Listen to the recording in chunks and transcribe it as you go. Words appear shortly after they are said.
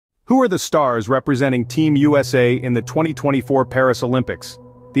Who are the stars representing Team USA in the 2024 Paris Olympics?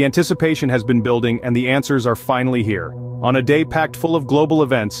 The anticipation has been building and the answers are finally here. On a day packed full of global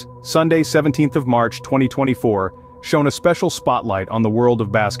events, Sunday 17th of March 2024 shone a special spotlight on the world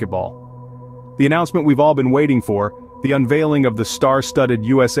of basketball. The announcement we've all been waiting for, the unveiling of the star-studded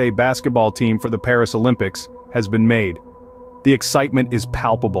USA basketball team for the Paris Olympics, has been made. The excitement is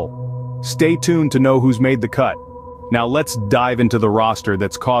palpable. Stay tuned to know who's made the cut. Now let's dive into the roster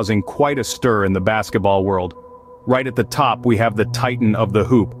that's causing quite a stir in the basketball world. Right at the top we have the titan of the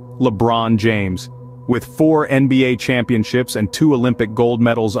hoop, LeBron James. With 4 NBA championships and 2 Olympic gold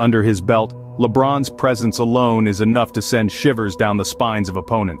medals under his belt, LeBron's presence alone is enough to send shivers down the spines of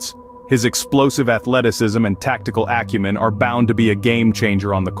opponents. His explosive athleticism and tactical acumen are bound to be a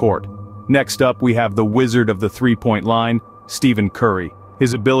game-changer on the court. Next up we have the wizard of the three-point line, Stephen Curry.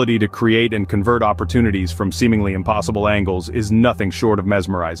 His ability to create and convert opportunities from seemingly impossible angles is nothing short of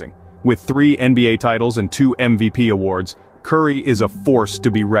mesmerizing. With 3 NBA titles and 2 MVP awards, Curry is a force to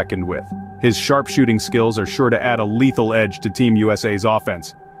be reckoned with. His sharpshooting skills are sure to add a lethal edge to Team USA's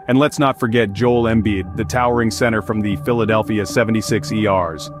offense. And let's not forget Joel Embiid, the towering center from the Philadelphia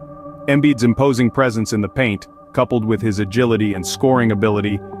 76ers. Embiid's imposing presence in the paint, coupled with his agility and scoring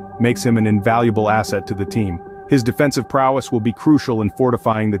ability, makes him an invaluable asset to the team. His defensive prowess will be crucial in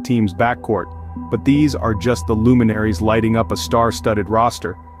fortifying the team's backcourt, but these are just the luminaries lighting up a star-studded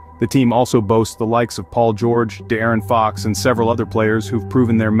roster. The team also boasts the likes of Paul George, De'Aaron Fox, and several other players who've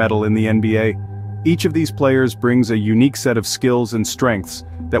proven their mettle in the NBA. Each of these players brings a unique set of skills and strengths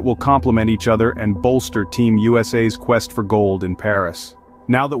that will complement each other and bolster Team USA's quest for gold in Paris.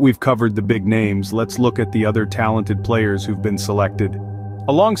 Now that we've covered the big names, let's look at the other talented players who've been selected.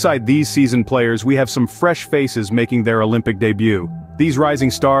 Alongside these seasoned players, we have some fresh faces making their Olympic debut. These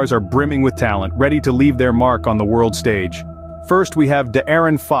rising stars are brimming with talent, ready to leave their mark on the world stage. First we have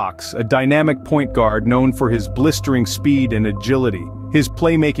De'Aaron Fox, a dynamic point guard known for his blistering speed and agility. His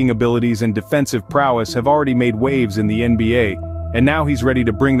playmaking abilities and defensive prowess have already made waves in the NBA, and now he's ready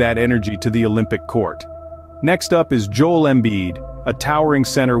to bring that energy to the Olympic court. Next up is Joel Embiid, a towering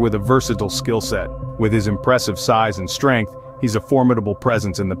center with a versatile skill set. With his impressive size and strength, he's a formidable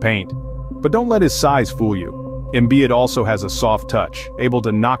presence in the paint. But don't let his size fool you. Embiid also has a soft touch, able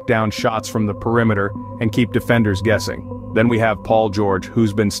to knock down shots from the perimeter and keep defenders guessing. Then we have Paul George,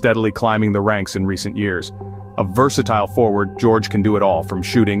 who's been steadily climbing the ranks in recent years. A versatile forward, George can do it all, from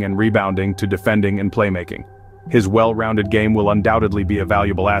shooting and rebounding to defending and playmaking. His well-rounded game will undoubtedly be a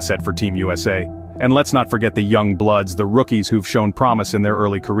valuable asset for Team USA. And let's not forget the young bloods, the rookies who've shown promise in their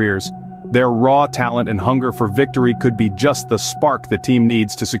early careers. Their raw talent and hunger for victory could be just the spark the team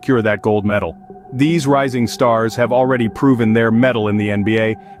needs to secure that gold medal. These rising stars have already proven their mettle in the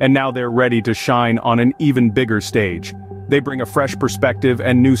NBA, and now they're ready to shine on an even bigger stage. They bring a fresh perspective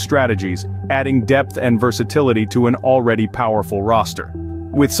and new strategies, adding depth and versatility to an already powerful roster.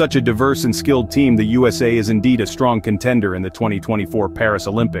 With such a diverse and skilled team, the USA is indeed a strong contender in the 2024 Paris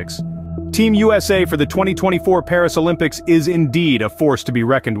Olympics. Team USA for the 2024 Paris Olympics is indeed a force to be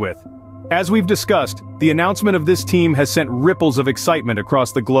reckoned with. As we've discussed, the announcement of this team has sent ripples of excitement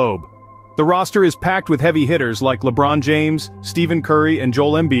across the globe. The roster is packed with heavy hitters like LeBron James, Stephen Curry, and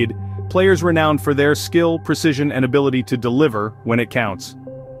Joel Embiid, players renowned for their skill, precision, and ability to deliver when it counts.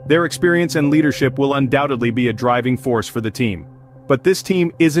 Their experience and leadership will undoubtedly be a driving force for the team. But this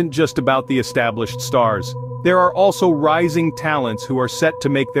team isn't just about the established stars. There are also rising talents who are set to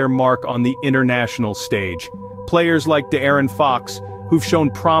make their mark on the international stage. Players like De'Aaron Fox, who've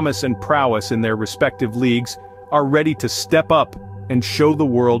shown promise and prowess in their respective leagues, are ready to step up and show the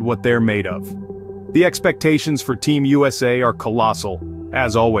world what they're made of. The expectations for Team USA are colossal,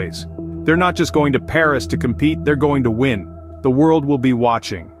 as always. They're not just going to Paris to compete, they're going to win. The world will be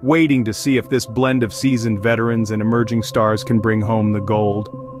watching, waiting to see if this blend of seasoned veterans and emerging stars can bring home the gold.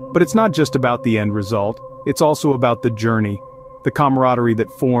 But it's not just about the end result, it's also about the journey, the camaraderie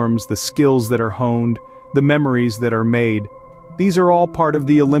that forms, the skills that are honed, the memories that are made. These are all part of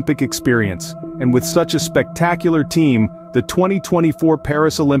the Olympic experience, and with such a spectacular team, the 2024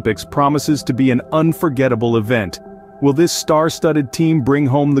 Paris Olympics promises to be an unforgettable event. Will this star-studded team bring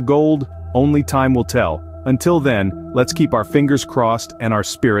home the gold? Only time will tell. Until then, let's keep our fingers crossed and our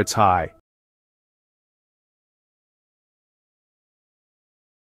spirits high.